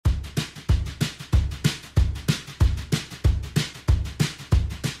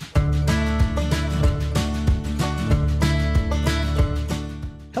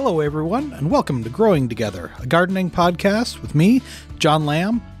Hello, everyone, and welcome to Growing Together, a gardening podcast with me, John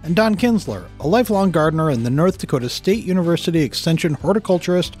Lamb, and Don Kinzler, a lifelong gardener in the North Dakota State University Extension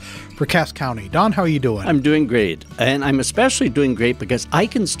horticulturist for Cass County. Don, how are you doing? I'm doing great, and I'm especially doing great because I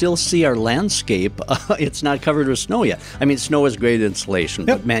can still see our landscape. It's not covered with snow yet. I mean, snow is great insulation,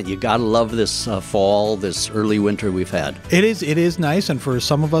 but man, you gotta love this fall, this early winter we've had. It is nice, and for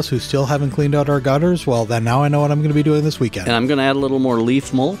some of us who still haven't cleaned out our gutters, well, then now I know what I'm going to be doing this weekend. And I'm going to add a little more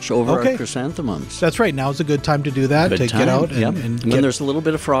leaf mulch over our chrysanthemums. That's right. Now's a good time to do that, get out and when there's a little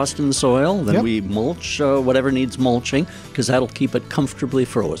bit of frost in the soil, then we mulch whatever needs mulching, because that'll keep it comfortably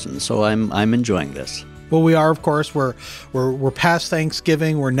frozen. So I'm enjoying this. Well, we are, of course. We're past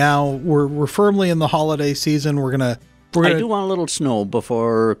Thanksgiving. We're firmly in the holiday season. I do want a little snow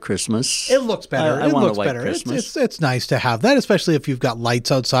before Christmas. It looks better. It looks better. It's nice to have that, especially if you've got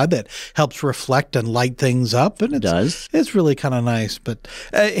lights outside that helps reflect and light things up. And it does. It's really kind of nice. But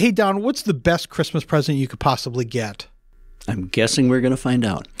hey, Don, what's the best Christmas present you could possibly get? I'm guessing we're going to find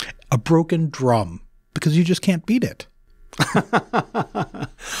out. A broken drum, because you just can't beat it.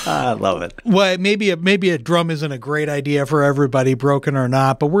 I love it. Well, maybe a drum isn't a great idea for everybody, broken or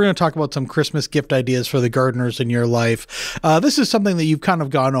not, but we're going to talk about some Christmas gift ideas for the gardeners in your life. This is something that you've kind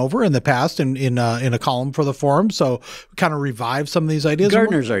of gone over in the past in a column for the forum, so kind of revive some of these ideas.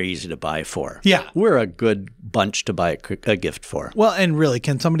 Gardeners are easy to buy for. Yeah. We're a good bunch to buy a gift for. Well, and really,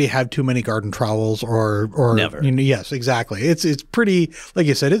 can somebody have too many garden trowels or never? Yes, exactly. It's pretty, like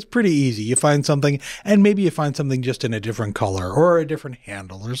you said, it's pretty easy. You find something, and maybe you find something just in a different color or a different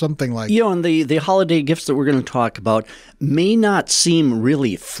handle or something like that. You know, and the holiday gifts that we're going to talk about may not seem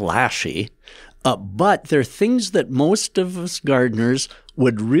really flashy, but they're things that most of us gardeners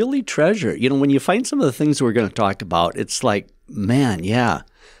would really treasure. You know, when you find some of the things we're going to talk about, it's like, man, yeah.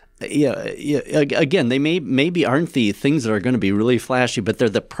 Again, they maybe aren't the things that are going to be really flashy, but they're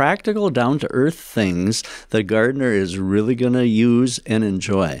the practical, down-to-earth things the gardener is really going to use and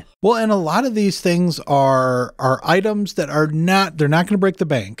enjoy. Well, and a lot of these things are items that they're not going to break the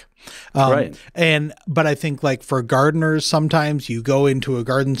bank. Right. But I think, like, for gardeners, sometimes you go into a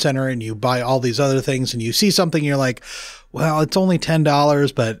garden center and you buy all these other things and you see something, you're like, well, it's only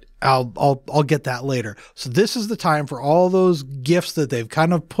 $10, but I'll get that later. So this is the time for all those gifts that they've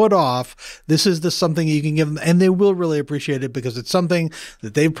kind of put off. This is something you can give them, and they will really appreciate it because it's something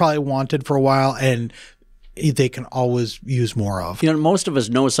that they've probably wanted for a while, and they can always use more of. You know, most of us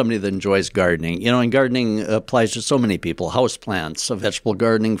know somebody that enjoys gardening. You know, and gardening applies to so many people: houseplants, vegetable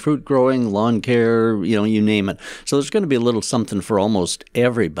gardening, fruit growing, lawn care, you know, you name it. So there's going to be a little something for almost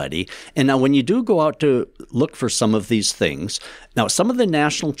everybody. And now when you do go out to look for some of these things, now some of the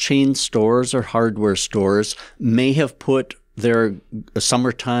national chain stores or hardware stores may have put their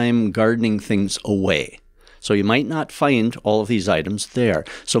summertime gardening things away. So you might not find all of these items there.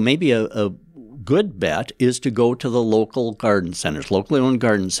 So maybe a good bet is to go to the local garden centers, locally owned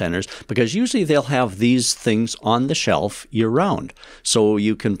garden centers, because usually they'll have these things on the shelf year-round. So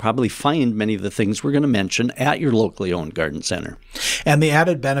you can probably find many of the things we're going to mention at your locally owned garden center. And the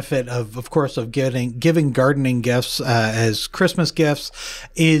added benefit of course, of giving gardening gifts as Christmas gifts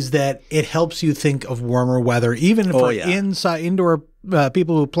is that it helps you think of warmer weather, even for indoor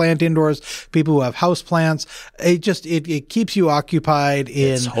people who plant indoors, people who have house plants. It keeps you occupied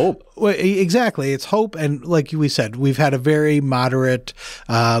in it's hope. Well, exactly. It's hope. And like we said, we've had a very moderate,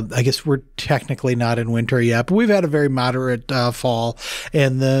 I guess we're technically not in winter yet, but we've had a very moderate fall,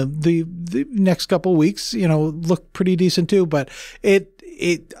 and the next couple of weeks, you know, look pretty decent too, but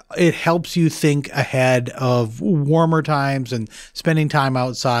it helps you think ahead of warmer times and spending time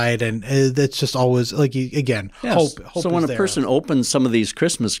outside, and that's just always, like, hope. So when a person opens some of these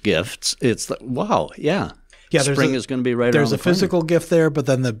Christmas gifts, it's like, wow, spring is going to be right around the corner. There's a physical gift there, but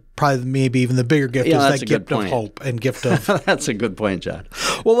then probably maybe even the bigger gift is that gift of hope and gift of... That's a good point, John.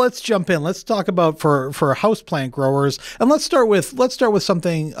 Well, let's jump in. Let's talk about for houseplant growers, and let's start with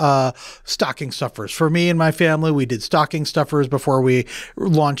something stocking stuffers. For me and my family, we did stocking stuffers before we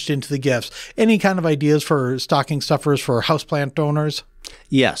launched into the gifts. Any kind of ideas for stocking stuffers for houseplant owners?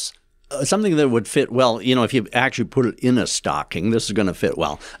 Yes. Something that would fit well, you know, if you actually put it in a stocking, this is going to fit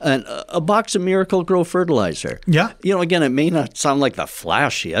well. And a box of Miracle-Gro fertilizer. Yeah. You know, again, it may not sound like the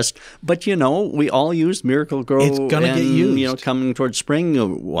flashiest, but, you know, we all use Miracle-Gro. It's going to get used. You know, coming towards spring, you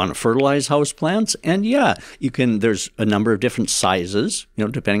want to fertilize houseplants. And, there's a number of different sizes, you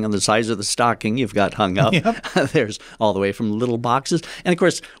know, depending on the size of the stocking you've got hung up. Yep. There's all the way from little boxes. And, of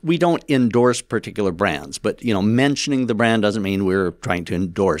course, we don't endorse particular brands, but, you know, mentioning the brand doesn't mean we're trying to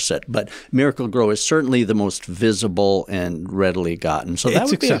endorse it. But Miracle-Gro is certainly the most visible and readily gotten. So that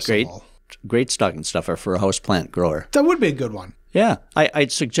would be a great stocking stuffer for a houseplant grower. That would be a good one. Yeah,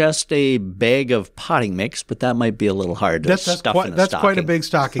 I'd suggest a bag of potting mix, but that might be a little hard to stuff in a that's stocking. quite a big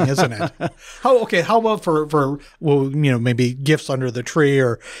stocking, isn't it? How about for well, maybe gifts under the tree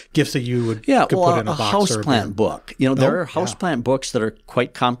or gifts that you could put in a box or a houseplant book. There are houseplant books that are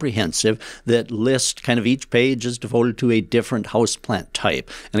quite comprehensive that list kind of each page is devoted to a different houseplant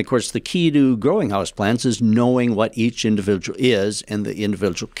type. And of course, the key to growing houseplants is knowing what each individual is and the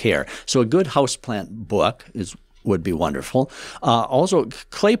individual care. So a good houseplant book would be wonderful. Also,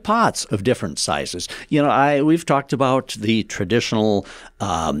 clay pots of different sizes. We've talked about the traditional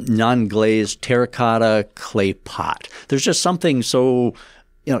non-glazed terracotta clay pot. There's just something so,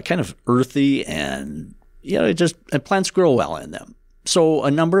 kind of earthy and, and plants grow well in them. So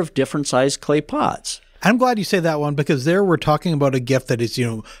a number of different sized clay pots. I'm glad you say that one because there we're talking about a gift that is,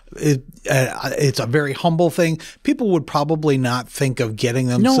 it's a very humble thing. People would probably not think of getting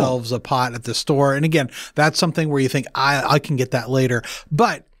themselves a pot at the store. And again, that's something where you think, I can get that later.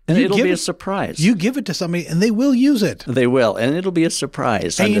 But it'll be a surprise. You give it to somebody and they will use it. They will. And it'll be a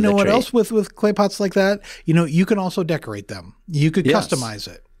surprise. And you know what else with clay pots like that? You can also decorate them. You could customize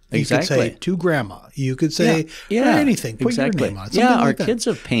it. You could say to grandma. You could say anything. Put your name on it. Our kids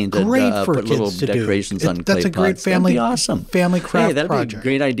have painted put little decorations on clay pots. That's a great family, that'd be awesome. Family craft that'd project. Be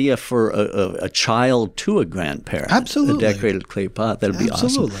a great idea for a child to a grandparent. Absolutely. A decorated clay pot. That'd be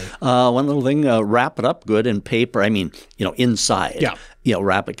awesome. One little thing, wrap it up good in paper. I mean, inside. Yeah.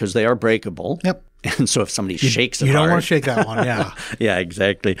 Wrap it because they are breakable. Yep. And so if somebody shakes it you don't hard, want to shake that one, yeah. Yeah,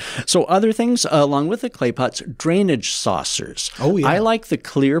 exactly. So other things, along with the clay pots, drainage saucers. Oh, yeah. I like the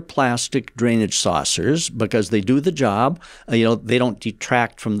clear plastic drainage saucers because they do the job. They don't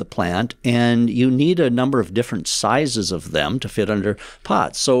detract from the plant, and you need a number of different sizes of them to fit under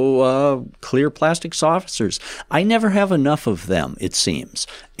pots. So clear plastic saucers. I never have enough of them, it seems.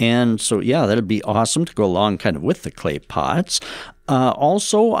 And so, that'd be awesome to go along kind of with the clay pots.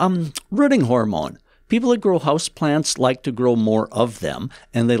 Also, rooting hormone. People that grow houseplants like to grow more of them,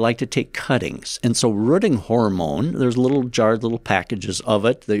 and they like to take cuttings. And so rooting hormone, there's little jarred little packages of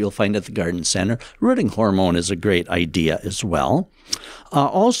it that you'll find at the garden center. Rooting hormone is a great idea as well.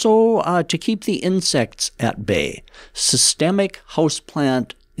 Also, to keep the insects at bay, systemic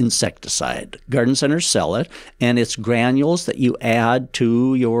houseplant insecticide. Garden centers sell it, and it's granules that you add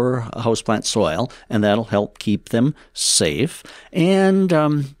to your houseplant soil, and that'll help keep them safe. And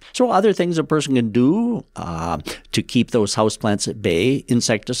so other things a person can do to keep those houseplants at bay,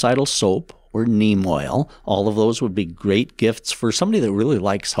 insecticidal soap or neem oil. All of those would be great gifts for somebody that really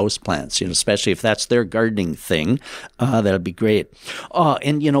likes houseplants, especially if that's their gardening thing. That'd be great.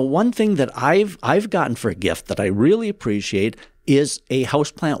 And one thing that I've gotten for a gift that I really appreciate is a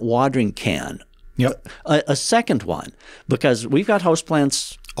houseplant watering can. Yep. A second one, because we've got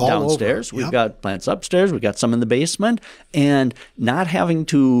houseplants downstairs. We've got plants upstairs. We've got some in the basement. And not having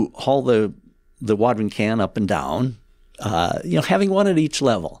to haul the watering can up and down, having one at each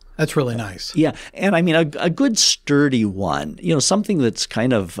level. That's really nice. Yeah. And I mean, a good sturdy one, something that's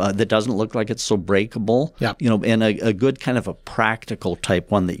kind of, that doesn't look like it's so breakable, and a good kind of a practical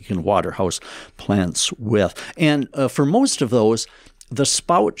type one that you can water house plants with. And for most of those, the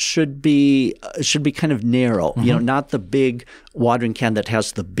spout should be kind of narrow, not the big watering can that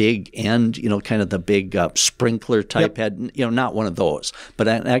has the big end, kind of the big sprinkler type head, not one of those, but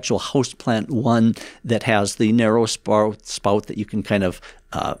an actual houseplant one that has the narrow spout that you can kind of,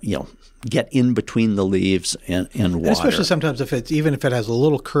 get in between the leaves and water. And especially sometimes if it has a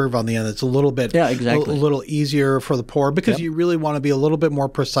little curve on the end, it's a little bit a little easier for the pour because you really want to be a little bit more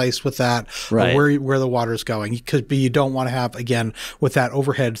precise with that, where the water's going. Because you don't want to have, again, with that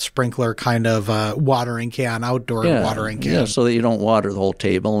overhead sprinkler kind of watering can, outdoor watering can. Yeah, so that you don't water the whole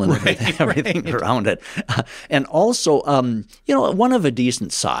table and everything around it. And also, one of a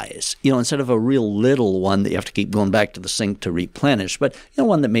decent size, instead of a real little one that you have to keep going back to the sink to replenish, but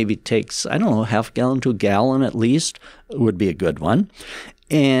one that maybe takes, half a gallon to a gallon at least would be a good one.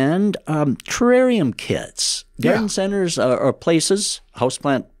 And terrarium kits. Garden centers are places,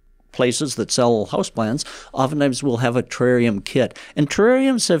 houseplant places that sell houseplants, oftentimes will have a terrarium kit. And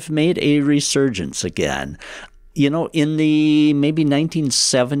terrariums have made a resurgence again. In the maybe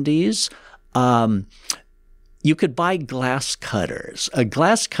 1970s, you could buy glass cutters.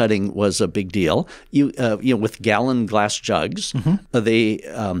 Glass cutting was a big deal. With gallon glass jugs.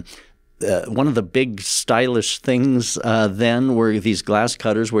 One of the big stylish things then were these glass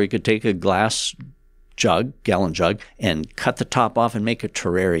cutters where you could take a glass gallon jug, and cut the top off and make a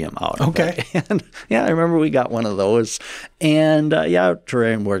terrarium out of Okay. it. And yeah, I remember we got one of those, and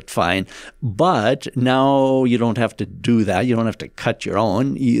terrarium worked fine. But now you don't have to do that. You don't have to cut your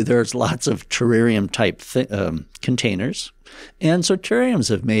own. There's lots of terrarium type containers. And so terrariums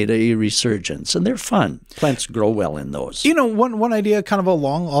have made a resurgence, and they're fun. Plants grow well in those. One idea kind of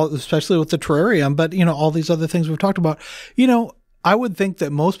along, especially with the terrarium, but, all these other things we've talked about, I would think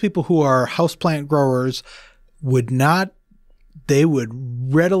that most people who are houseplant growers would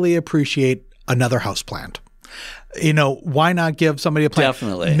readily appreciate another houseplant. Why not give somebody a plant?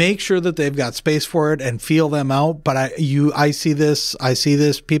 Definitely. Make sure that they've got space for it and feel them out. But I see this.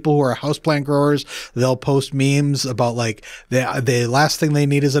 People who are houseplant growers, they'll post memes about like the last thing they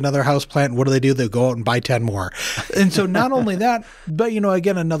need is another houseplant. What do? They go out and buy 10 more. And so not only that, but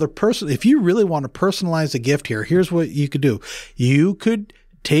again, another person. If you really want to personalize a gift here, here's what you could do. You could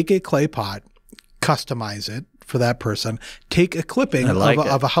take a clay pot, customize it for that person, take a clipping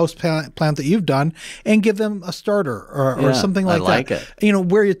of a house plant that you've done and give them a starter or something like that.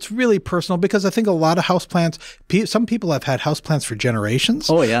 Where it's really personal, because I think a lot of house plants, some people have had house plants for generations.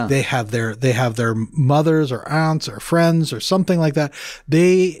 Oh yeah. They have their mothers or aunts or friends or something like that.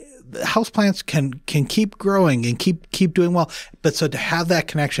 Houseplants can keep growing and keep doing well. But so to have that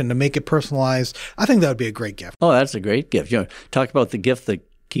connection, to make it personalized, I think that would be a great gift. Oh, that's a great gift. Talk about the gift that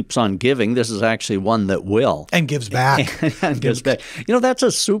keeps on giving. This is actually one that will. And gives back. and gives back. That's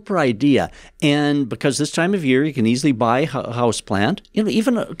a super idea. And because this time of year, you can easily buy a house plant,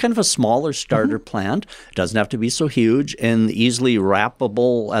 even kind of a smaller starter plant. It doesn't have to be so huge and easily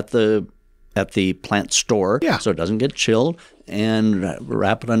wrappable at the plant store, so it doesn't get chilled, and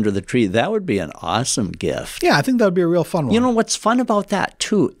wrap it under the tree. That would be an awesome gift. Yeah, I think that would be a real fun one. What's fun about that,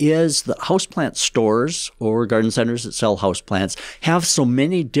 too, is the houseplant stores or garden centers that sell houseplants have so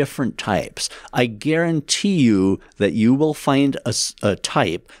many different types. I guarantee you that you will find a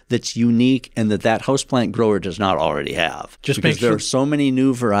type that's unique and that houseplant grower does not already have. Because there are so many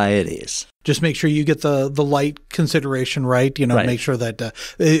new varieties. Just make sure you get the light consideration right. Make sure that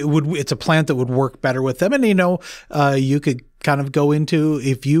it's a plant that would work better with them. And you could kind of go into,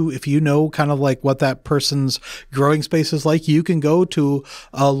 if you know kind of like what that person's growing space is like, you can go to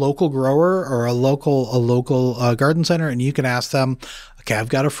a local grower or a local garden center, and you can ask them, okay, I've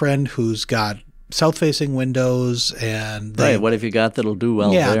got a friend who's got south-facing windows, and what have you got that'll do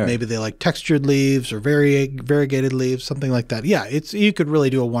well there? Yeah, maybe they like textured leaves or variegated leaves, something like that. Yeah, you could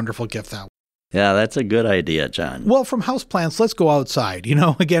really do a wonderful gift that way. Yeah, that's a good idea, John. Well, from houseplants, let's go outside.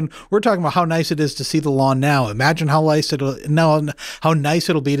 Again, we're talking about how nice it is to see the lawn now. Imagine how nice it'll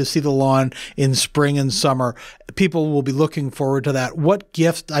be to see the lawn in spring and summer. People will be looking forward to that. What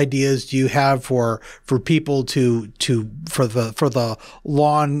gift ideas do you have for people for the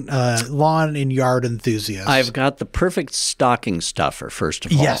lawn and yard enthusiasts? I've got the perfect stocking stuffer, first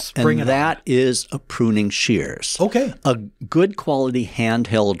of all. Yes, bring it on. And that is a pruning shears. Okay. A good quality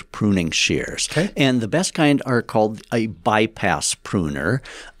handheld pruning shears. Okay. And the best kind are called a bypass pruner.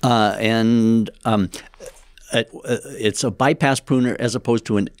 It's a bypass pruner as opposed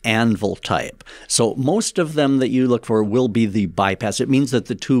to an anvil type. So most of them that you look for will be the bypass. It means that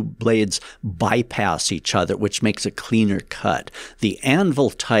the two blades bypass each other, which makes a cleaner cut. The anvil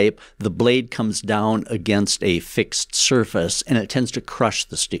type, the blade comes down against a fixed surface, and it tends to crush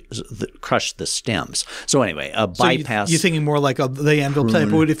the stems. So anyway, a bypass. You're thinking more like the anvil type.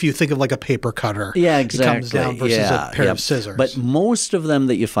 What if you think of like a paper cutter? Yeah, exactly. It comes down versus a pair of scissors. But most of them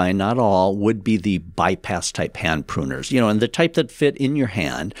that you find, not all, would be the bypass type hand pruners, and the type that fit in your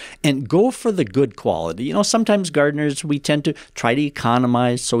hand, and go for the good quality. Sometimes gardeners, we tend to try to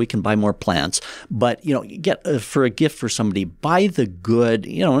economize so we can buy more plants, but, get for a gift for somebody, buy the good,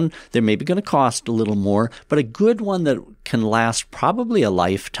 and they're maybe going to cost a little more, but a good one that can last probably a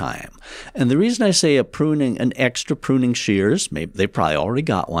lifetime. And the reason I say an extra pruning shears, maybe they probably already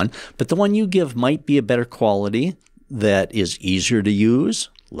got one, but the one you give might be a better quality that is easier to use,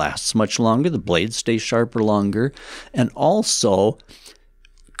 lasts much longer, the blades stay sharper longer, and also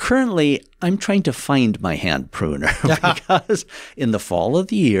currently I'm trying to find my hand pruner because in the fall of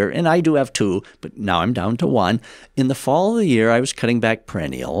the year, and I do have two, but now I'm down to one. In the fall of the year, I was cutting back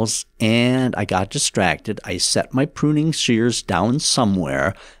perennials and I got distracted. I set my pruning shears down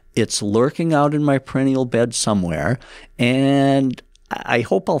somewhere. It's lurking out in my perennial bed somewhere, and I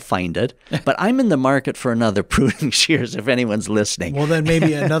hope I'll find it, but I'm in the market for another pruning shears if anyone's listening. Well, then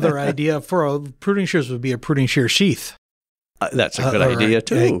maybe another idea for a pruning shears would be a pruning shear sheath. That's a good idea,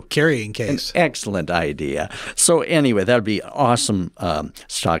 too. A carrying case. An excellent idea. So anyway, that would be awesome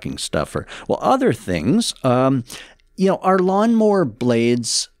stocking stuffer. Well, other things, our lawnmower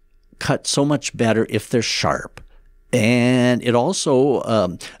blades cut so much better if they're sharp. And it also,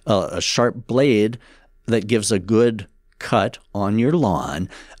 a sharp blade that gives a good cut on your lawn,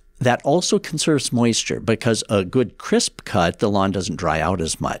 that also conserves moisture, because a good crisp cut, the lawn doesn't dry out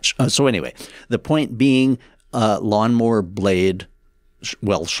as much. So anyway, the point being, lawnmower blade,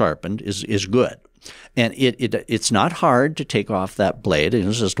 well sharpened, is good. And it's not hard to take off that blade.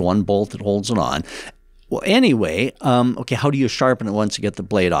 It's just one bolt that holds it on. Well, anyway, okay, how do you sharpen it once you get the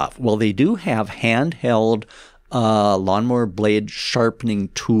blade off? Well, they do have handheld lawnmower blade sharpening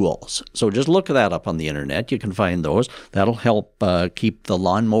tools. So just look that up on the internet. You can find those. That'll help keep the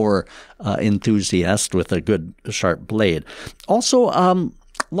lawnmower enthusiast with a good sharp blade. Also,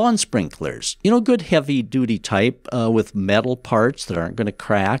 lawn sprinklers, good heavy-duty type with metal parts that aren't going to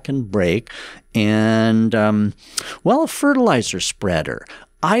crack and break. And, a fertilizer spreader.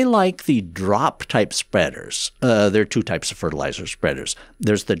 I like the drop-type spreaders. There are two types of fertilizer spreaders.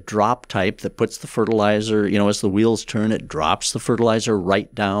 There's the drop type that puts the fertilizer, as the wheels turn, it drops the fertilizer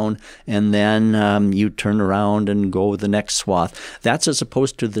right down, and then you turn around and go the next swath. That's as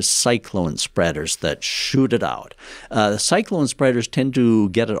opposed to the cyclone spreaders that shoot it out. The cyclone spreaders tend to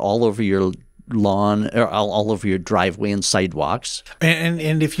get it all over your lawn, or all over your driveway and sidewalks,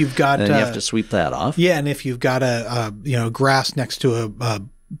 and if you've got, then you have to sweep that off. Yeah, and if you've got a grass next to a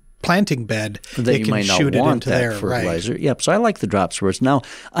planting bed, then you might not want that fertilizer. Right. Yep. So I like the drop spreaders. Now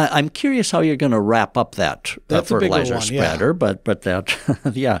I'm curious how you're going to wrap up that fertilizer spreader, yeah. but that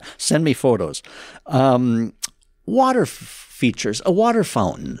yeah, send me photos. Water features, a water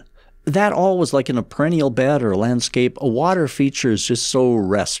fountain. That always, like in a perennial bed or a landscape, a water feature is just so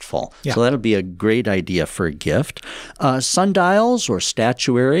restful. Yeah. So that'll be a great idea for a gift. Sundials or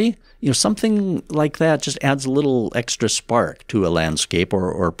statuary, something like that just adds a little extra spark to a landscape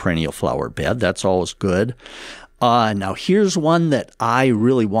or perennial flower bed. That's always good. Now, here's one that I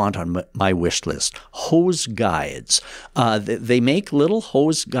really want on my wish list, hose guides. They make little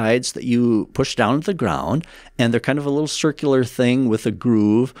hose guides that you push down to the ground, and they're kind of a little circular thing with a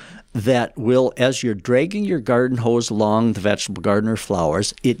groove that will, as you're dragging your garden hose along the vegetable garden or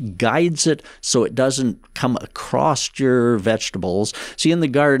flowers, it guides it so it doesn't come across your vegetables. See, in the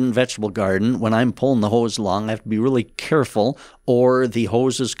vegetable garden, when I'm pulling the hose along, I have to be really careful, or the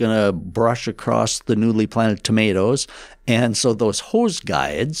hose is going to brush across the newly planted tomatoes. And so those hose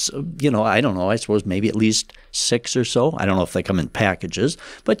guides, I don't know, I suppose maybe at least 6 or so. I don't know if they come in packages,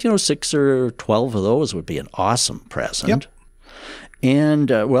 but 6 or 12 of those would be an awesome present. Yep. And,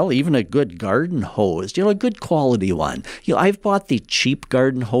 even a good garden hose, a good quality one. I've bought the cheap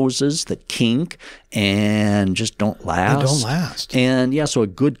garden hoses that kink and just don't last. They don't last. And, so a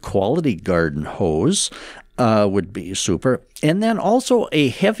good quality garden hose would be super. And then also a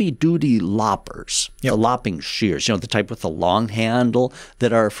heavy-duty loppers, the lopping shears, the type with the long handle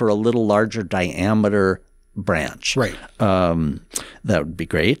that are for a little larger diameter branch. Right. That would be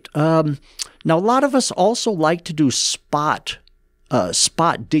great. Now, a lot of us also like to do spot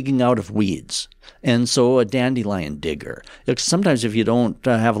digging out of weeds. And so a dandelion digger. Sometimes if you don't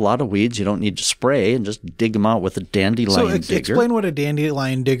have a lot of weeds, you don't need to spray and just dig them out with a dandelion digger. Explain what a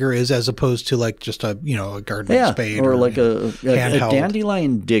dandelion digger is as opposed to like just a gardening spade. Or like a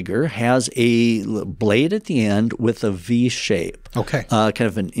dandelion digger has a blade at the end with a V shape. Okay. Kind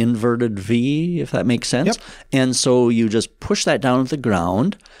of an inverted V, if that makes sense. Yep. And so you just push that down to the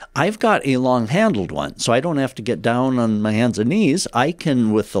ground. I've got a long-handled one, so I don't have to get down on my hands and knees. I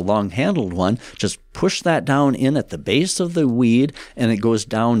can, with the long-handled one, just push that down in at the base of the weed, and it goes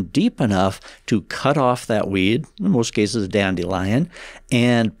down deep enough to cut off that weed, in most cases a dandelion,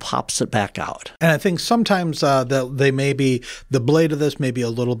 and pops it back out. And I think sometimes the blade of this may be a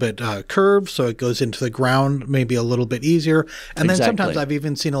little bit curved, so it goes into the ground maybe a little bit easier. And then sometimes I've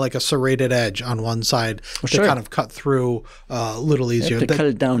even seen like a serrated edge on one side to kind of cut through a little easier. You have to cut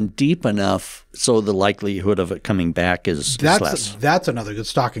it down deep enough so the likelihood of it coming back is less. That's another good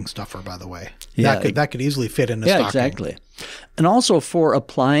stocking stuffer, by the way. Yeah, that could easily fit in a stocking. Yeah, exactly. And also for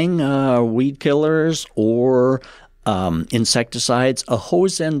applying weed killers or insecticides, a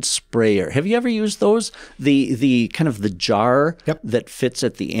hose end sprayer. Have you ever used those? The kind of the jar that fits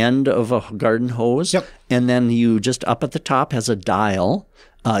at the end of a garden hose. Yep. And then you just up at the top has a dial.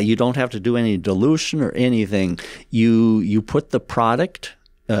 You don't have to do any dilution or anything. You put the product,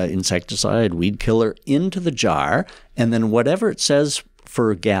 insecticide, weed killer, into the jar, and then whatever it says for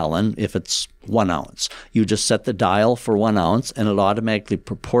a gallon, if it's 1 ounce, you just set the dial for 1 ounce and it automatically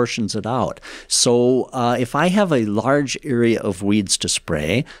proportions it out. So if I have a large area of weeds to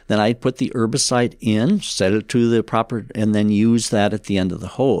spray, then I put the herbicide in, set it to the proper, and then use that at the end of the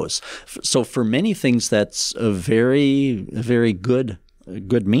hose. So for many things, that's a very, very good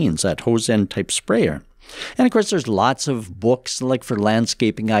good means, that hose end type sprayer. And of course, there's lots of books like for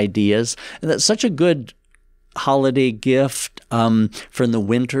landscaping ideas. And that's such a good holiday gift for in the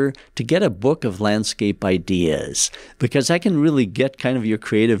winter to get a book of landscape ideas, because that can really get kind of your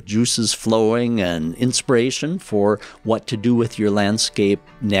creative juices flowing and inspiration for what to do with your landscape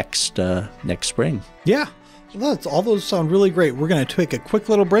next spring. Yeah. Well, all those sound really great. We're going to take a quick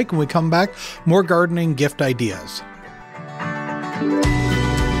little break. When we come back, more gardening gift ideas.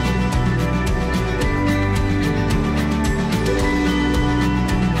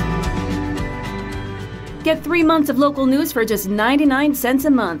 Get 3 months of local news for just 99 cents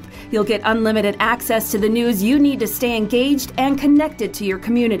a month. You'll get unlimited access to the news you need to stay engaged and connected to your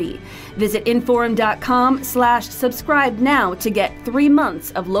community. Visit inforum.com/subscribe now to get 3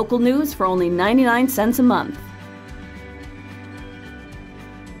 months of local news for only 99 cents a month.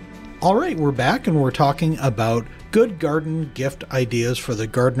 All right, we're back and we're talking about good garden gift ideas for the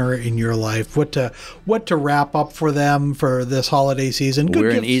gardener in your life. What to wrap up for them for this holiday season. Good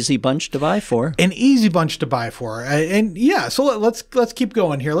We're gifts. an easy bunch to buy for. An easy bunch to buy for. And yeah, so let's keep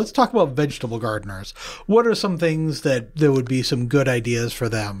going here. Let's talk about vegetable gardeners. What are some things that there would be some good ideas for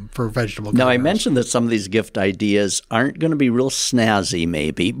them, for vegetable gardeners? Now, I mentioned that some of these gift ideas aren't going to be real snazzy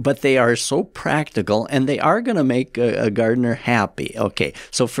maybe, but they are so practical and they are going to make a gardener happy. Okay,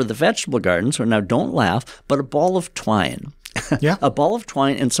 so for the vegetable gardens, now don't laugh, but a ball of twine. Yeah. A ball of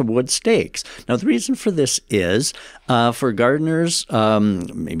twine and some wood stakes. Now, the reason for this is for gardeners,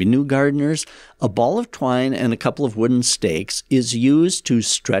 maybe new gardeners, a ball of twine and a couple of wooden stakes is used to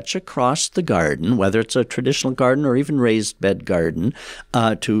stretch across the garden, whether it's a traditional garden or even raised bed garden,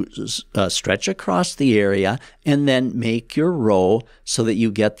 to stretch across the area and then make your row so that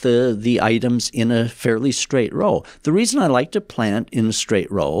you get the items in a fairly straight row. The reason I like to plant in a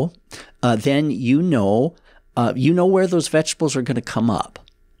straight row, then you know where those vegetables are going to come up.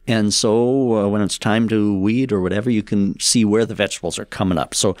 And so when it's time to weed or whatever, you can see where the vegetables are coming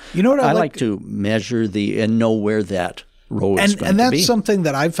up. So you know what I like to measure and know where that row is going to be. And that's something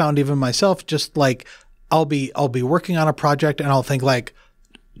that I've found even myself, just like I'll be working on a project and I'll think like,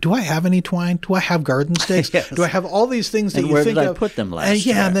 do I have any twine? Do I have garden stakes? Yes. Do I have all these things that and you where think did I of? put them last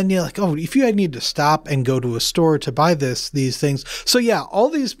year? year? And then you're like, oh, if you need to stop and go to a store to buy these things. So yeah, all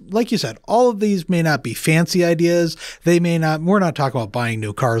these, like you said, all of these may not be fancy ideas. They may not, we're not talking about buying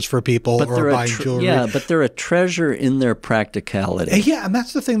new cars for people or buying jewelry. Yeah, but they're a treasure in their practicality. Yeah, and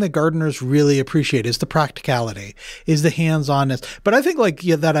that's the thing that gardeners really appreciate is the practicality, is the hands-onness. But I think like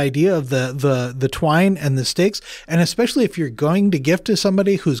that idea of the twine and the stakes, and especially if you're going to gift to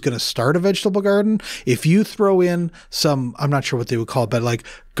somebody who's going to start a vegetable garden, if you throw in some, I'm not sure what they would call it, but like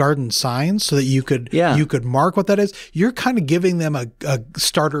garden signs so that you could mark what that is, you're kind of giving them a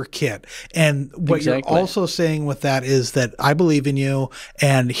starter kit. And what you're also saying with that is that I believe in you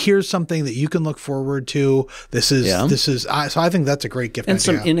and here's something that you can look forward to. So I think that's a great gift and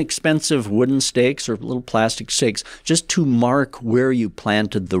idea. some inexpensive wooden stakes or little plastic stakes just to mark where you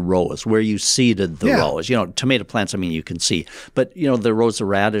planted the rows, where you seeded the rows. Tomato plants, you can see, but the rows of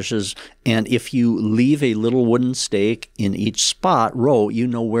radishes, and if you leave a little wooden stake in each row,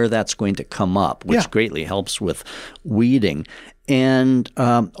 where that's going to come up, which greatly helps with weeding. And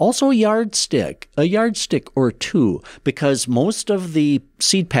also a yardstick or two, because most of the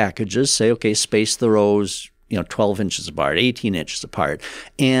seed packages say, okay, space the rows, 12 inches apart, 18 inches apart.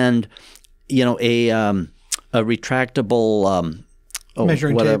 And, a retractable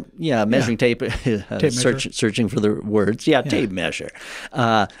measuring tape. Measuring tape. Searching for the words. Tape measure.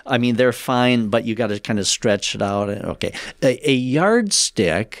 They're fine, but you got to kind of stretch it out. Okay. A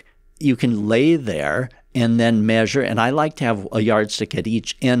yardstick you can lay there and then measure. And I like to have a yardstick at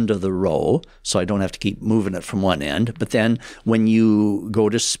each end of the row so I don't have to keep moving it from one end. But then when you go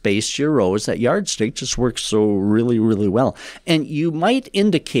to space your rows, that yardstick just works so really, really well. And you might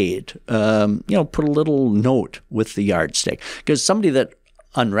indicate, put a little note with the yardstick, because somebody that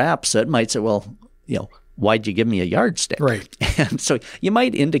unwraps it might say, well, why'd you give me a yardstick? Right. And so you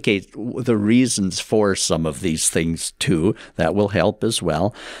might indicate the reasons for some of these things too. That will help as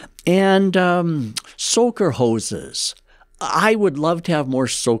well. And soaker hoses. I would love to have more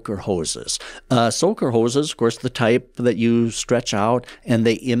soaker hoses. Soaker hoses, of course, the type that you stretch out, and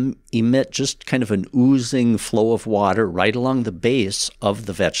they emit just kind of an oozing flow of water right along the base of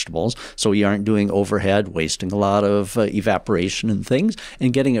the vegetables, so you aren't doing overhead, wasting a lot of evaporation and things,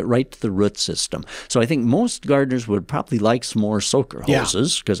 and getting it right to the root system. So I think most gardeners would probably like some more soaker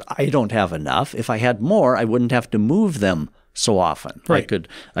hoses, because I don't have enough. If I had more, I wouldn't have to move them so often. Right.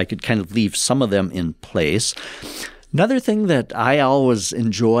 I could kind of leave some of them in place. Another thing that I always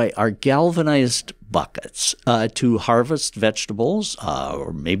enjoy are galvanized buckets to harvest vegetables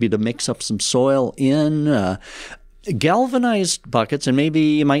or maybe to mix up some soil in. Galvanized buckets, and maybe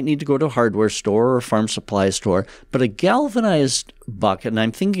you might need to go to a hardware store or a farm supply store, but a galvanized bucket, and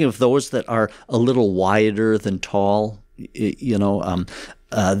I'm thinking of those that are a little wider than tall,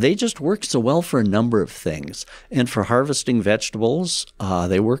 they just work so well for a number of things. And for harvesting vegetables,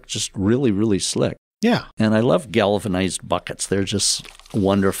 they work just really, really slick. Yeah. And I love galvanized buckets. They're just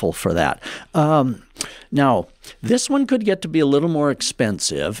wonderful for that. Now, this one could get to be a little more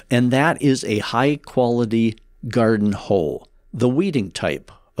expensive, and that is a high-quality garden hoe, the weeding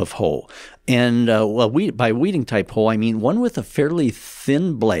type of hoe. And by weeding type hoe, I mean one with a fairly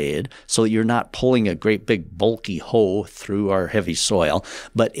thin blade, so you're not pulling a great big bulky hoe through our heavy soil,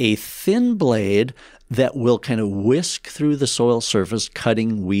 but a thin blade that will kind of whisk through the soil surface,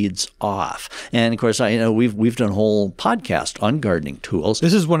 cutting weeds off. And of course, I know we've done a whole podcast on gardening tools.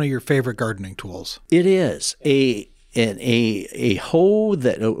 This is one of your favorite gardening tools. It is a hoe,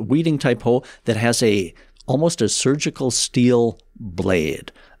 a weeding type hoe that has almost a surgical steel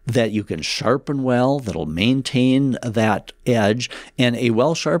blade that you can sharpen well, that'll maintain that edge. And a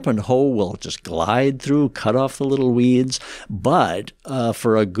well-sharpened hoe will just glide through, cut off the little weeds. But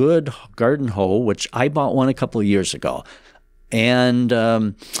for a good garden hoe, which I bought one a couple of years ago, and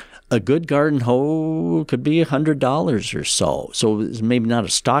a good garden hoe could be $100 or so. So it's maybe not a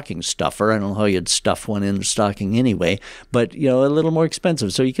stocking stuffer. I don't know how you'd stuff one in the stocking anyway, but a little more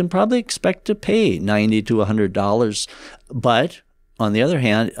expensive. So you can probably expect to pay $90 to $100. But on the other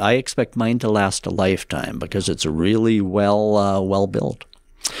hand, I expect mine to last a lifetime because it's really well built.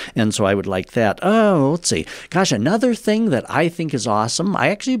 And so I would like that. Oh, let's see. Gosh, another thing that I think is awesome, I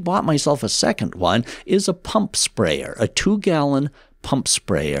actually bought myself a second one, is a pump sprayer, a 2-gallon pump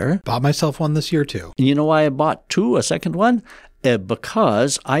sprayer. Bought myself one this year too. And you know why I bought a second one?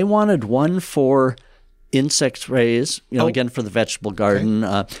 Because I wanted one for insect sprays, again, for the vegetable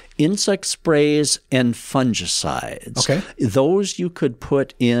garden, insect sprays and fungicides. Okay. Those you could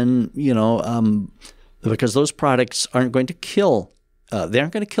put in, because those products aren't going to kill they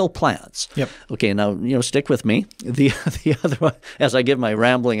aren't going to kill plants. Yep. Okay, now, stick with me. The other one, as I give my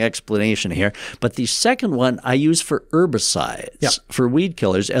rambling explanation here, but the second one I use for herbicides, for weed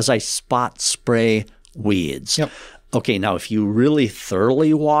killers, as I spot spray weeds. Yep. Okay, now if you really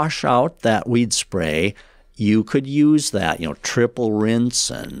thoroughly wash out that weed spray, you could use that, triple rinse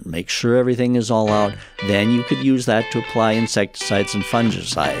and make sure everything is all out. Then you could use that to apply insecticides and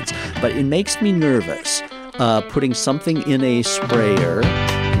fungicides. But it makes me nervous. Putting something in a sprayer,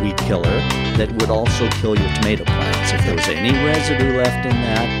 weed killer, that would also kill your tomato plants. If there was any residue left in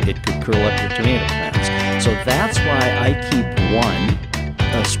that, it could curl up your tomato plants. So that's why I keep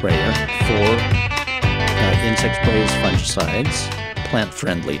one sprayer for insect sprays, fungicides,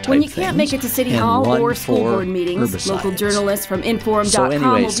 plant-friendly type When you can't make it to City Hall or school board meetings, herbicides. Local journalists from Inform.com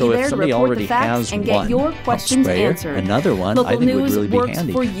will be there to report the facts and get your questions answered. Another one Local I think news would really be works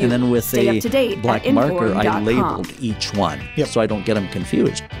handy. for you. And then with Stay a up to date black at marker, I Inform.com. labeled each one so I don't get them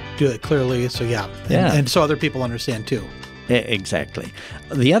confused. Do it clearly, so and so other people understand too. Exactly.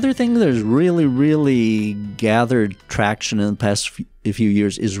 The other thing that has really, really gathered traction in the past few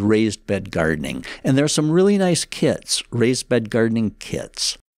years is raised bed gardening. And there are some really nice kits, raised bed gardening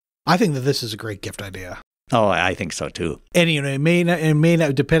kits. I think that this is a great gift idea. Oh, I think so too. And it may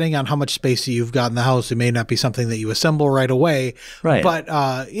not, depending on how much space you've got in the house, it may not be something that you assemble right away. Right. But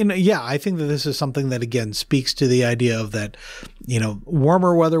I think that this is something that again speaks to the idea of that,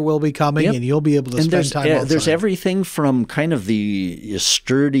 warmer weather will be coming, and you'll be able to spend time outside. There's everything from kind of the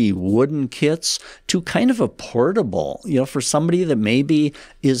sturdy wooden kits to kind of a portable, for somebody that maybe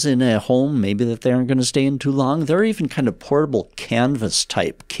is in a home, maybe that they aren't going to stay in too long. There are even kind of portable canvas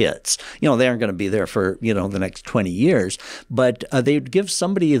type kits. They aren't going to be there for, the next 20 years, but they'd give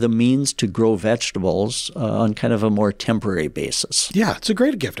somebody the means to grow vegetables on kind of a more temporary basis. Yeah, it's a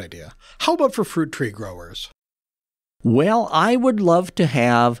great gift idea. How about for fruit tree growers? Well, I would love to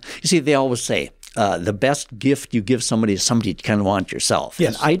have, they always say, the best gift you give somebody is somebody you kind of want yourself.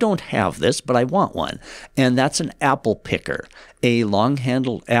 Yes. And I don't have this, but I want one. And that's an apple picker, a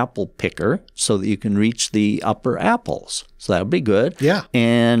long-handled apple picker so that you can reach the upper apples. So that would be good. Yeah.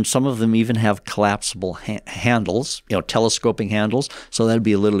 And some of them even have collapsible handles, telescoping handles. So that would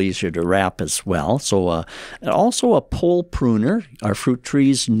be a little easier to wrap as well. So also a pole pruner. Our fruit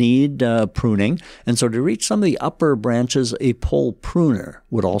trees need pruning. And so to reach some of the upper branches, a pole pruner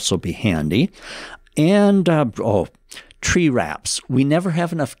would also be handy. And, tree wraps. We never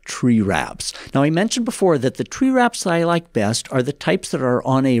have enough tree wraps. Now, I mentioned before that the tree wraps that I like best are the types that are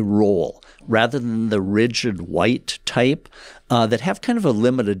on a roll rather than the rigid white type that have kind of a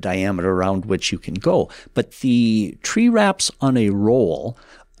limited diameter around which you can go. But the tree wraps on a roll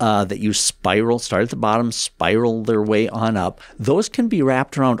that you spiral, start at the bottom, spiral their way on up. Those can be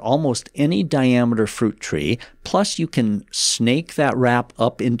wrapped around almost any diameter fruit tree. Plus, you can snake that wrap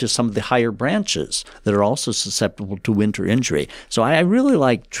up into some of the higher branches that are also susceptible to winter injury. So I really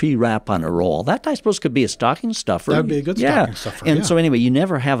like tree wrap on a roll. That, I suppose, could be a stocking stuffer. That would be a good stocking stuffer. And so anyway, you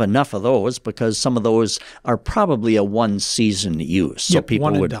never have enough of those because some of those are probably a one-season use. So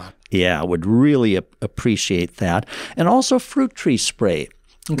people would really appreciate that. And also fruit tree spray.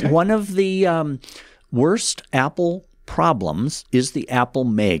 Okay. One of the worst apple problems is the apple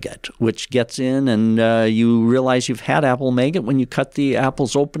maggot, which gets in and you realize you've had apple maggot when you cut the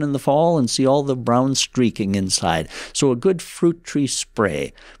apples open in the fall and see all the brown streaking inside. So a good fruit tree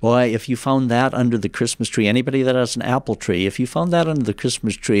spray. Boy, if you found that under the Christmas tree, anybody that has an apple tree, if you found that under the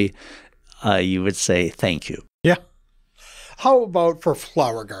Christmas tree, you would say thank you. Yeah. How about for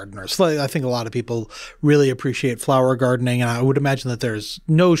flower gardeners? I think a lot of people really appreciate flower gardening, and I would imagine that there's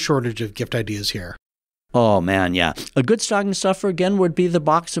no shortage of gift ideas here. Oh, man, yeah. A good stocking stuffer, again, would be the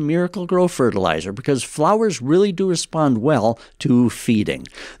box of Miracle-Gro fertilizer because flowers really do respond well to feeding.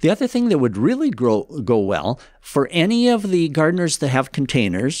 The other thing that would really go well for any of the gardeners that have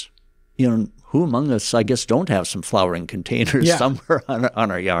containers, who among us, I guess, don't have some flowering containers somewhere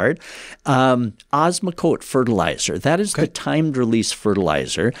on our yard? Osmocote fertilizer. That is the timed release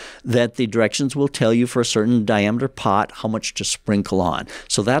fertilizer that the directions will tell you for a certain diameter pot how much to sprinkle on.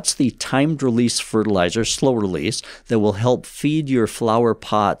 So that's the timed release fertilizer, slow release, that will help feed your flower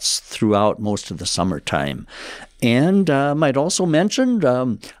pots throughout most of the summertime. And I might also mention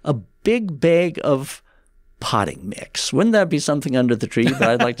a big bag of potting mix. Wouldn't that be something under the tree? But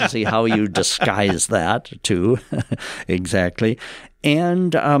I'd like to see how you disguise that too. Exactly.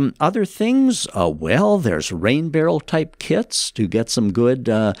 And other things, there's rain barrel type kits to get some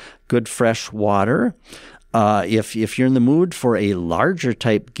good fresh water. If you're in the mood for a larger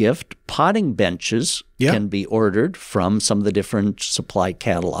type gift, potting benches can be ordered from some of the different supply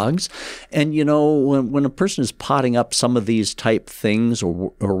catalogs. And, when a person is potting up some of these type things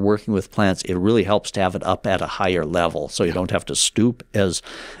or working with plants, it really helps to have it up at a higher level so you don't have to stoop as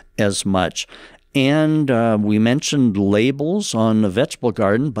much. And we mentioned labels on a vegetable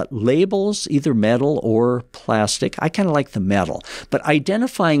garden, but labels, either metal or plastic, I kind of like the metal. But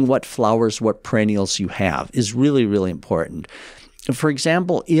identifying what flowers, what perennials you have is really, really important. For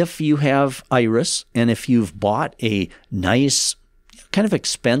example, if you have iris and if you've bought a nice, kind of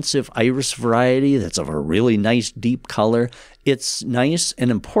expensive iris variety that's of a really nice deep color, it's nice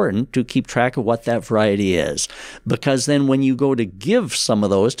and important to keep track of what that variety is, because then when you go to give some of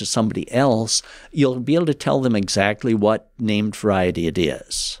those to somebody else, you'll be able to tell them exactly what named variety it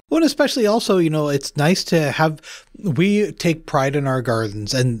is. Well, and especially also, it's nice to have, we take pride in our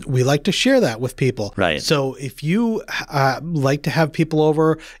gardens and we like to share that with people. Right. So if you like to have people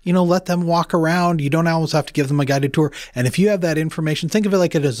over, let them walk around. You don't always have to give them a guided tour. And if you have that information, think of it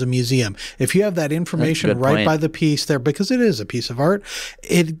like it as a museum. If you have that information right by the piece there, because it is a piece of art,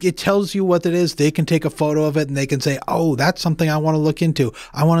 it tells you what it is. They can take a photo of it and they can say, oh, that's something I want to look into.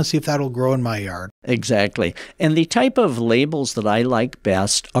 I want to see if that'll grow in my yard. Exactly. And the type of labels that I like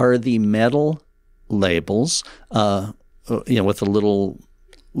best are the metal labels, with a little,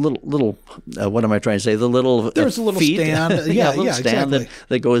 what am I trying to say? The little there's a little feet. stand, stand exactly.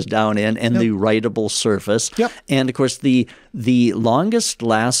 that goes down in, and the writable surface. Yep. And of course, the longest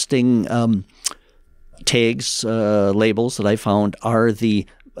lasting tags, labels that I found are the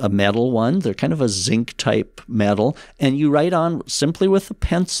metal one. They're kind of a zinc type metal, and you write on simply with a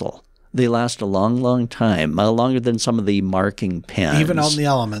pencil. They last a long, long time, longer than some of the marking pens. Even out in the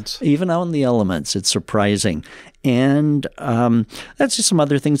elements. Even out in the elements. It's surprising. And that's just some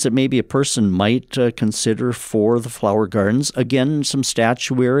other things that maybe a person might consider for the flower gardens. Again, some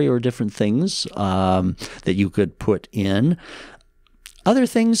statuary or different things that you could put in. Other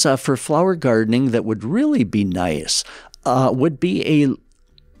things for flower gardening that would really be nice would be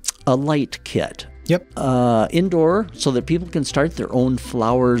a light kit. Yep. Indoor, so that people can start their own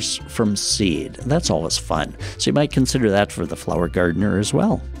flowers from seed. That's always fun. So you might consider that for the flower gardener as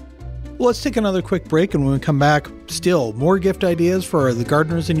well. Well, let's take another quick break, and when we come back, still more gift ideas for the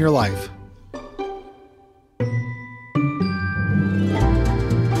gardeners in your life.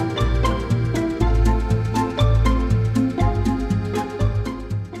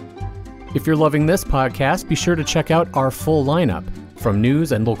 If you're loving this podcast, be sure to check out our full lineup. From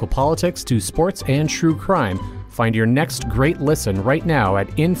news and local politics to sports and true crime, Find your next great listen right now at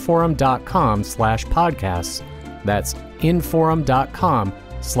inforum.com/podcasts. That's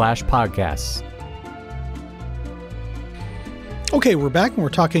inforum.com/podcasts. Okay, we're back and we're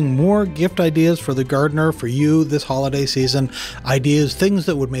talking more gift ideas for the gardener for you this holiday season. Ideas, things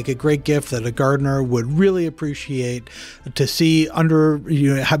that would make a great gift that a gardener would really appreciate to see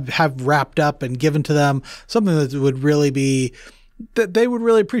have wrapped up and given to them. Something that would really be that they would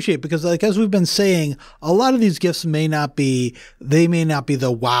really appreciate, because like as we've been saying, a lot of these gifts may not be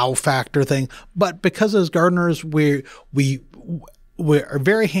the wow factor thing, but because as gardeners we're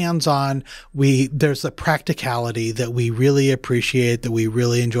very hands-on. There's the practicality that we really appreciate, that we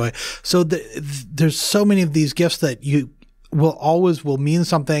really enjoy. So there's so many of these gifts that you will mean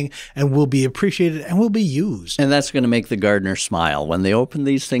something and will be appreciated and will be used. And that's going to make the gardener smile. When they open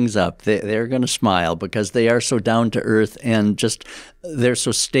these things up, they're going to smile because they are so down to earth and just they're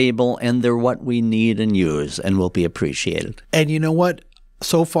so stable, and they're what we need and use and will be appreciated. And you know what?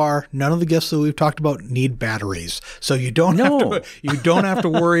 So far, none of the gifts that we've talked about need batteries, so you don't have to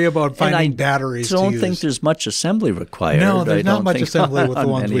worry about finding batteries to use. I don't think there's much assembly required. No, there's not much assembly with the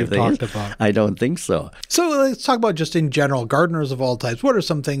ones we've talked about. I don't think so. So let's talk about just in general, gardeners of all types. What are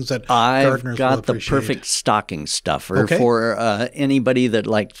some things that gardeners will appreciate? I've got the perfect stocking stuffer for anybody that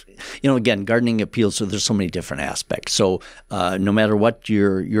likes. Again, gardening appeals. So there's so many different aspects. So no matter what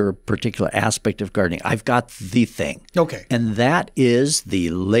your particular aspect of gardening, I've got the thing. Okay, and that is the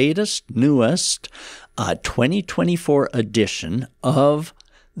latest, newest 2024 edition of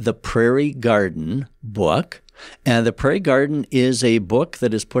the Prairie Garden book. And the Prairie Garden is a book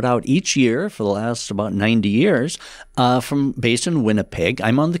that is put out each year for the last about 90 years based in Winnipeg.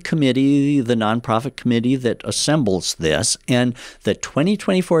 I'm on the committee, the nonprofit committee that assembles this, and the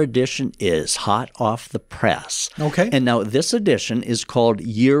 2024 edition is hot off the press. Okay. And now this edition is called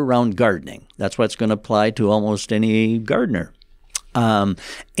Year-Round Gardening. That's why it's going to apply to almost any gardener. And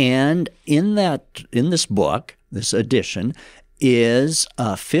in this book, this edition, is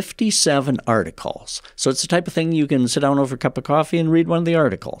 57 articles. So it's the type of thing you can sit down over a cup of coffee and read one of the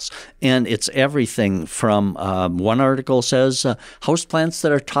articles. And it's everything from one article says houseplants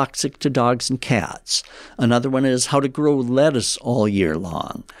that are toxic to dogs and cats. Another one is how to grow lettuce all year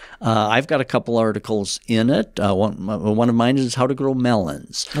long. I've got a couple articles in it. One of mine is how to grow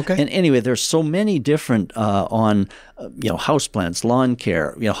melons. Okay. And anyway, there's so many different on houseplants, lawn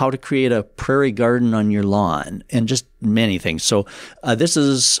care, how to create a prairie garden on your lawn, and just many things. So this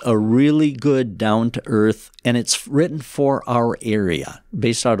is a really good down-to-earth, and it's written for our area,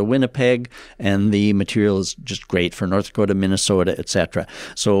 based out of Winnipeg, and the material is just great for North Dakota, Minnesota, etc.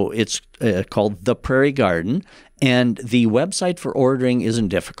 So it's called The Prairie Garden, and the website for ordering isn't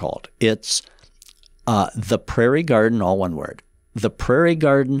difficult. It's The Prairie Garden, all one word,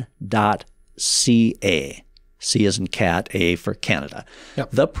 theprairiegarden.ca. C as in cat, A for Canada.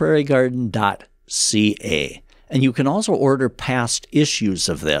 Yep. Theprairiegarden.ca. And you can also order past issues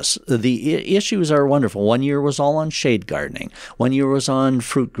of this. The issues are wonderful. One year was all on shade gardening. One year was on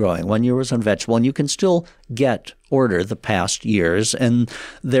fruit growing. One year was on vegetable. And you can still order the past years, and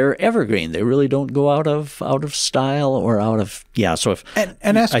they're evergreen. They really don't go out of style or out of So if and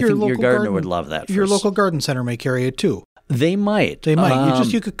ask I your think local your gardener garden, would love that. Your local garden center may carry it too. They might.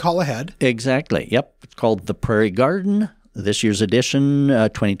 You could call ahead. Exactly. Yep. It's called The Prairie Garden. This year's edition,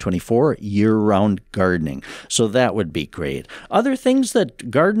 2024, Year-Round Gardening. So that would be great. Other things that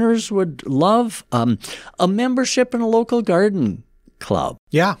gardeners would love, a membership in a local garden club.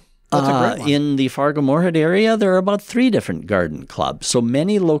 Yeah, that's a great one. In the Fargo-Moorhead area, there are about 3 different garden clubs. So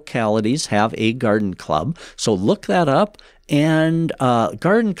many localities have a garden club. So look that up. And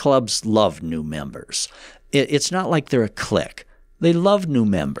garden clubs love new members. It's not like they're a clique. They love new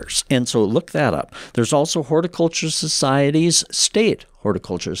members. And so look that up. There's also horticulture societies, state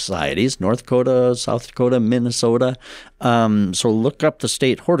horticulture societies, North Dakota, South Dakota, Minnesota. So look up the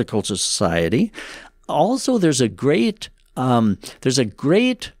State Horticulture Society. Also, there's a great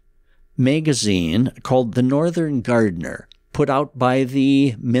magazine called The Northern Gardener, put out by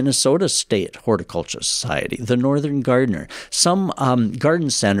the Minnesota State Horticulture Society, The Northern Gardener. Some garden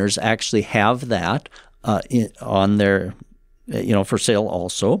centers actually have that on their, for sale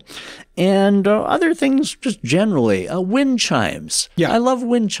also. And other things just generally, wind chimes. Yeah. I love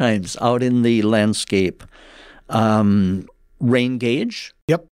wind chimes out in the landscape. Rain gauge.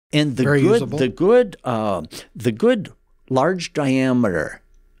 Yep. And the good large diameter.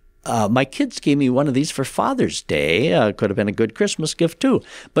 My kids gave me one of these for Father's Day. Could have been a good Christmas gift too.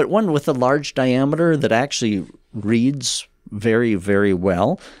 But one with a large diameter that actually reads very, very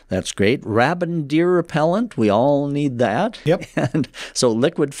well. That's great. Rabbit and deer repellent, we all need that. Yep. And so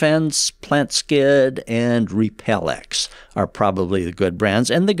Liquid Fence, Plant Skid, and Repellex are probably the good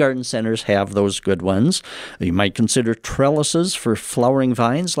brands. And the garden centers have those good ones. You might consider trellises for flowering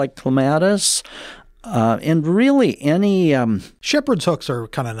vines like clematis. And really any Shepherd's hooks are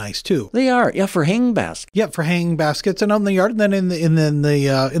kind of nice too. they are, yeah, for hanging baskets. Yeah, for hanging baskets and out in the yard. And then in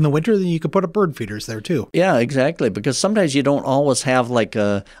the winter, then you could put up bird feeders there too. Yeah, exactly. Because sometimes you don't always have like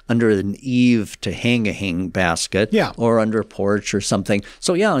under an eave to hang a hanging basket, Yeah. or under a porch or something.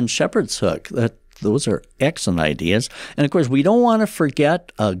 So yeah, on shepherd's hook, those are excellent ideas. And of course, we don't want to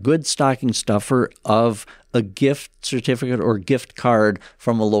forget a good stocking stuffer of a gift certificate or gift card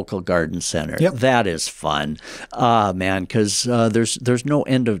from a local garden center. Yep. That is fun, man, because there's no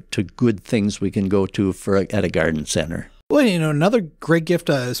end to good things we can go to at a garden center. Well, another great gift,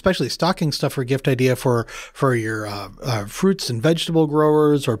 especially stocking stuffer gift idea for your fruits and vegetable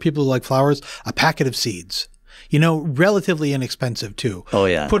growers or people who like flowers, a packet of seeds. Relatively inexpensive too. Oh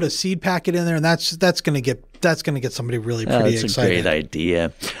yeah. Put a seed packet in there, and that's going to get somebody really pretty that's excited. a great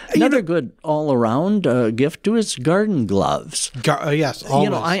idea. Another good all-around gift too is garden gloves. Yes,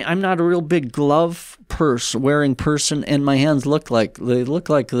 always. I'm not a real big glove wearing person, and my hands look like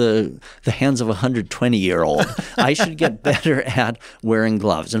the hands of a 120-year-old. I should get better at wearing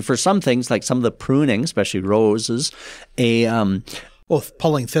gloves. And for some things, like some of the pruning, especially roses,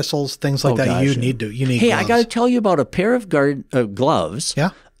 pulling thistles, things like that. Gosh. You need Hey, gloves. I got to tell you about a pair of gloves.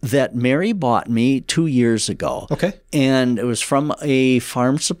 Yeah. That Mary bought me 2 years ago. Okay. And it was from a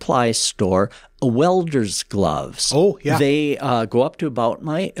farm supply store, welder's gloves. Oh, yeah. They go up to about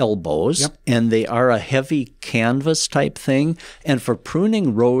my elbows, Yep. and they are a heavy canvas type thing. And for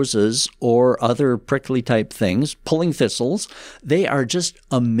pruning roses or other prickly type things, pulling thistles, they are just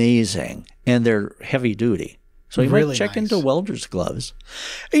amazing, and they're heavy duty. So you Really might check nice. into welder's gloves.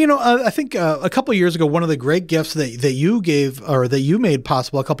 I think a couple of years ago, one of the great gifts that you gave or that you made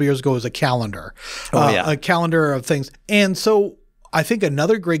possible a couple of years ago was a calendar. A calendar of things. And so I think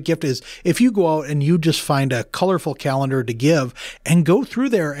another great gift is if you go out and you just find a colorful calendar to give and go through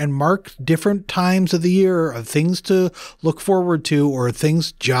there and mark different times of the year of things to look forward to or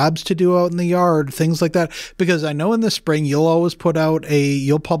jobs to do out in the yard, things like that. Because I know in the spring, you'll always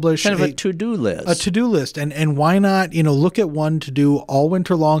you'll publish Kind of a to-do list. A to-do list. And why not, look at one to do all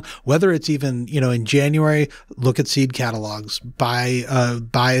winter long, whether it's even, in January, look at seed catalogs, buy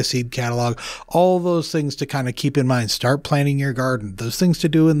a seed catalog, all those things to kind of keep in mind. Start planning your garden. Those things to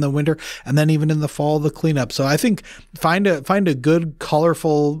do in the winter, and then even in the fall, the cleanup. So I think find a good,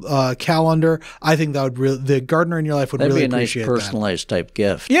 colorful calendar. I think that would the gardener in your life would That'd really be a nice appreciate personalized type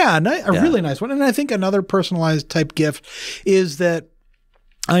gift. Yeah, a really nice one. And I think another personalized type gift is that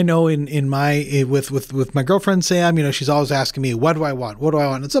I know in my with my girlfriend Sam, she's always asking me, what do I want? What do I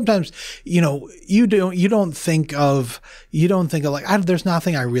want? And sometimes, you don't think of like, there's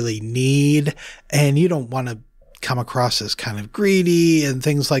nothing I really need, and you don't want to come across as kind of greedy and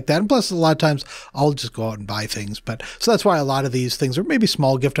things like that. And plus, a lot of times I'll just go out and buy things. But so that's why a lot of these things are maybe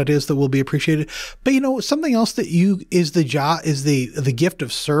small gift ideas that will be appreciated. But something else that is the gift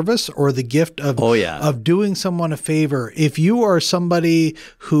of service or the gift of doing someone a favor. If you are somebody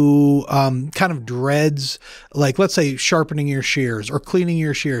who kind of dreads, like let's say sharpening your shears or cleaning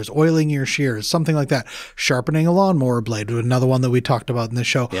your shears, oiling your shears, something like that, sharpening a lawnmower blade, another one that we talked about in the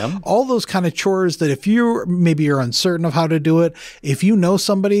show. Yeah. All those kind of chores that if you're uncertain of how to do it, if you know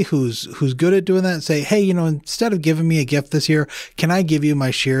somebody who's good at doing that, say, hey, instead of giving me a gift this year, can I give you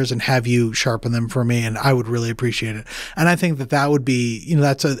my shears and have you sharpen them for me? And I would really appreciate it. And I think that would be,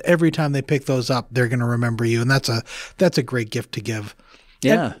 every time they pick those up, they're going to remember you. And that's a great gift to give.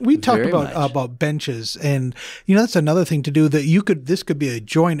 Yeah, and we talked about benches, and that's another thing to do that this could be a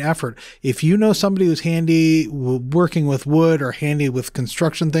joint effort. If you know somebody who's handy working with wood or handy with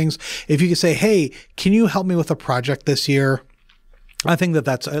construction things, if you could say, hey, can you help me with a project this year? I think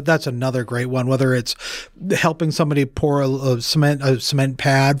that's another great one, whether it's helping somebody pour a cement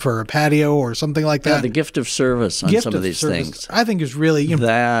pad for a patio or something like that. Yeah, the gift of service on some of these things. I think is really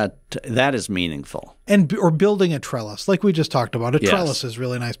that is meaningful. Or building a trellis, like we just talked about. Trellis is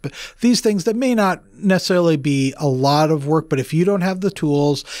really nice. But these things that may not necessarily be a lot of work, but if you don't have the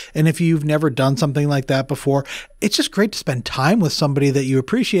tools and if you've never done something like that before, it's just great to spend time with somebody that you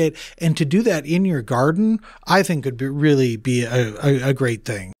appreciate. And to do that in your garden, I think could really be a great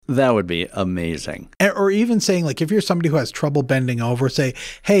thing. That would be amazing. Or even saying, like, if you're somebody who has trouble bending over, say,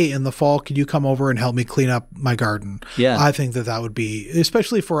 hey, in the fall, could you come over and help me clean up my garden? Yeah. I think that would be,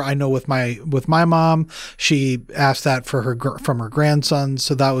 especially for, I know with my mom, she asked that from her grandson.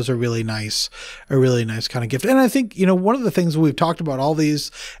 So that was a really nice kind of gift. And I think, one of the things we've talked about all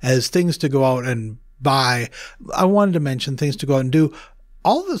these as things to go out and buy, I wanted to mention things to go out and do.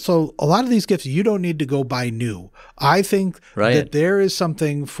 So a lot of these gifts, you don't need to go buy new. I think that there is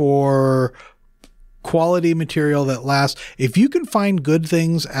something for quality material that lasts. If you can find good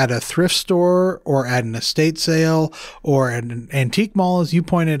things at a thrift store or at an estate sale or at an antique mall, as you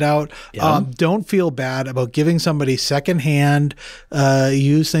pointed out, don't feel bad about giving somebody secondhand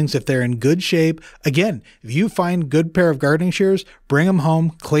used things if they're in good shape. Again, if you find good pair of gardening shears, bring them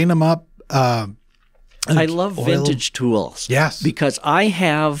home, clean them up. I love vintage tools. Yes. Because I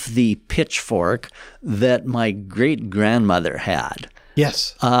have the pitchfork that my great-grandmother had.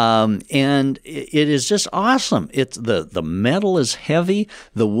 Yes. And it is just awesome. It's the metal is heavy.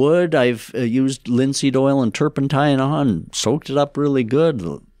 The wood, I've used linseed oil and turpentine on, soaked it up really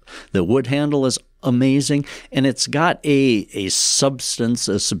good. The wood handle is amazing, and it's got a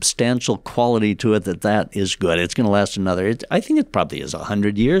substantial quality to it that is good. It's going to last another. I think it probably is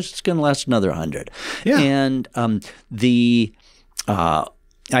 100 years. It's going to last another 100. Yeah. And I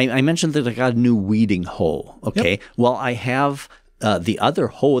mentioned that I got a new weeding hoe. Okay. Yep. Well, I have. The other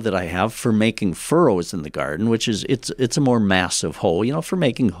hoe that I have for making furrows in the garden, which is it's a more massive hoe, for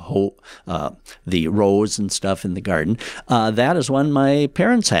making the rows and stuff in the garden. That is one my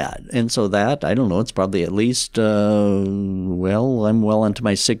parents had, and so that I don't know, it's probably at least I'm well into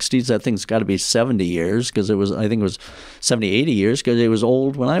my 60s. That thing's got to be 70 years because I think it was 70, 80 years because it was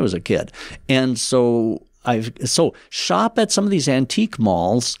old when I was a kid, and so. So shop at some of these antique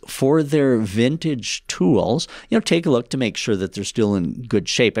malls for their vintage tools. Take a look to make sure that they're still in good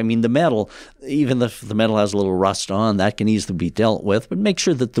shape. I mean, the metal, even if the metal has a little rust on, that can easily be dealt with. But make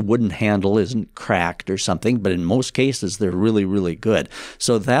sure that the wooden handle isn't cracked or something. But in most cases, they're really, really good.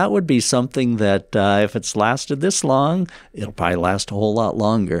 So that would be something that if it's lasted this long, it'll probably last a whole lot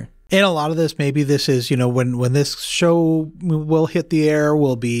longer. And a lot of this, maybe this is, when this show will hit the air,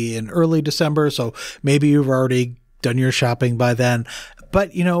 will be in early December. So maybe you've already done your shopping by then.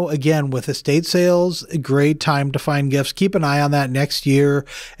 But, again, with estate sales, a great time to find gifts. Keep an eye on that next year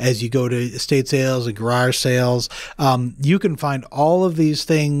as you go to estate sales and garage sales. You can find all of these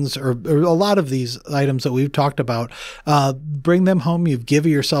things or a lot of these items that we've talked about. Bring them home. You've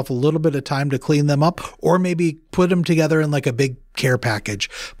given yourself a little bit of time to clean them up, or maybe put them together in like a big care package.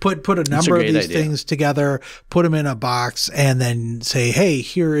 Put a number of these things together, put them in a box, and then say, hey,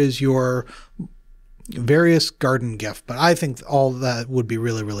 here is your various garden gift. But I think all that would be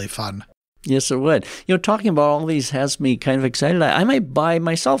really, really fun. Yes, it would. Talking about all these has me kind of excited. I might buy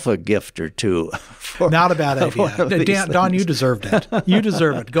myself a gift or two. Not a bad idea. Don, you deserved it. You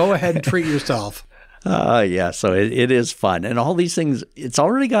deserve it. Go ahead and treat yourself. Yeah, so it is fun. And all these things, it's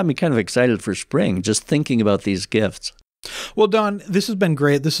already got me kind of excited for spring, just thinking about these gifts. Well, Don, this has been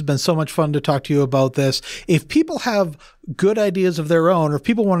great. This has been so much fun to talk to you about this. If people have good ideas of their own, or if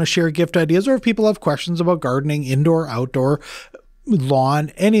people want to share gift ideas, or if people have questions about gardening, indoor, outdoor,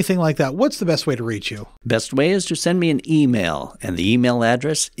 lawn, anything like that, what's the best way to reach you? Best way is to send me an email, and the email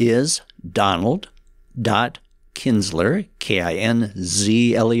address is donald.kinzler,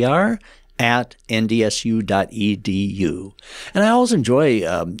 Kinzler, at ndsu.edu. And I always enjoy,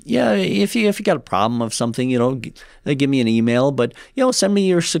 if you got a problem of something, give me an email, but, send me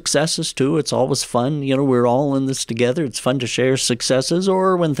your successes too. It's always fun. We're all in this together. It's fun to share successes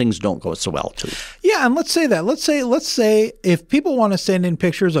or when things don't go so well too. Yeah. And let's say that. Let's say if people want to send in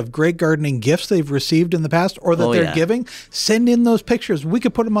pictures of great gardening gifts they've received in the past or that they're giving, send in those pictures. We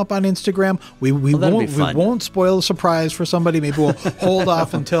could put them up on Instagram. We won't spoil the surprise for somebody. Maybe we'll hold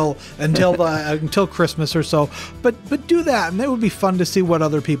off until Christmas or so, but do that, and that would be fun to see what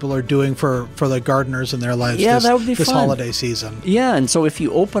other people are doing for the gardeners in their lives. Yeah, that would be this fun. Holiday season. Yeah, and so if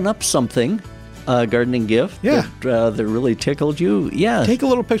you open up something, a gardening gift that really tickled you, take a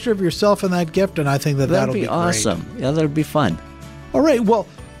little picture of yourself in that gift, and I think that'll be awesome. Great. Yeah, that'd be fun. All right, well,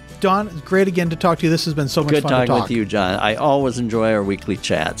 Don, it's great again to talk to you. This has been so much fun to talk. Good talking with you, John. I always enjoy our weekly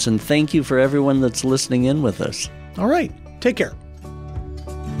chats, and thank you for everyone that's listening in with us. All right, take care.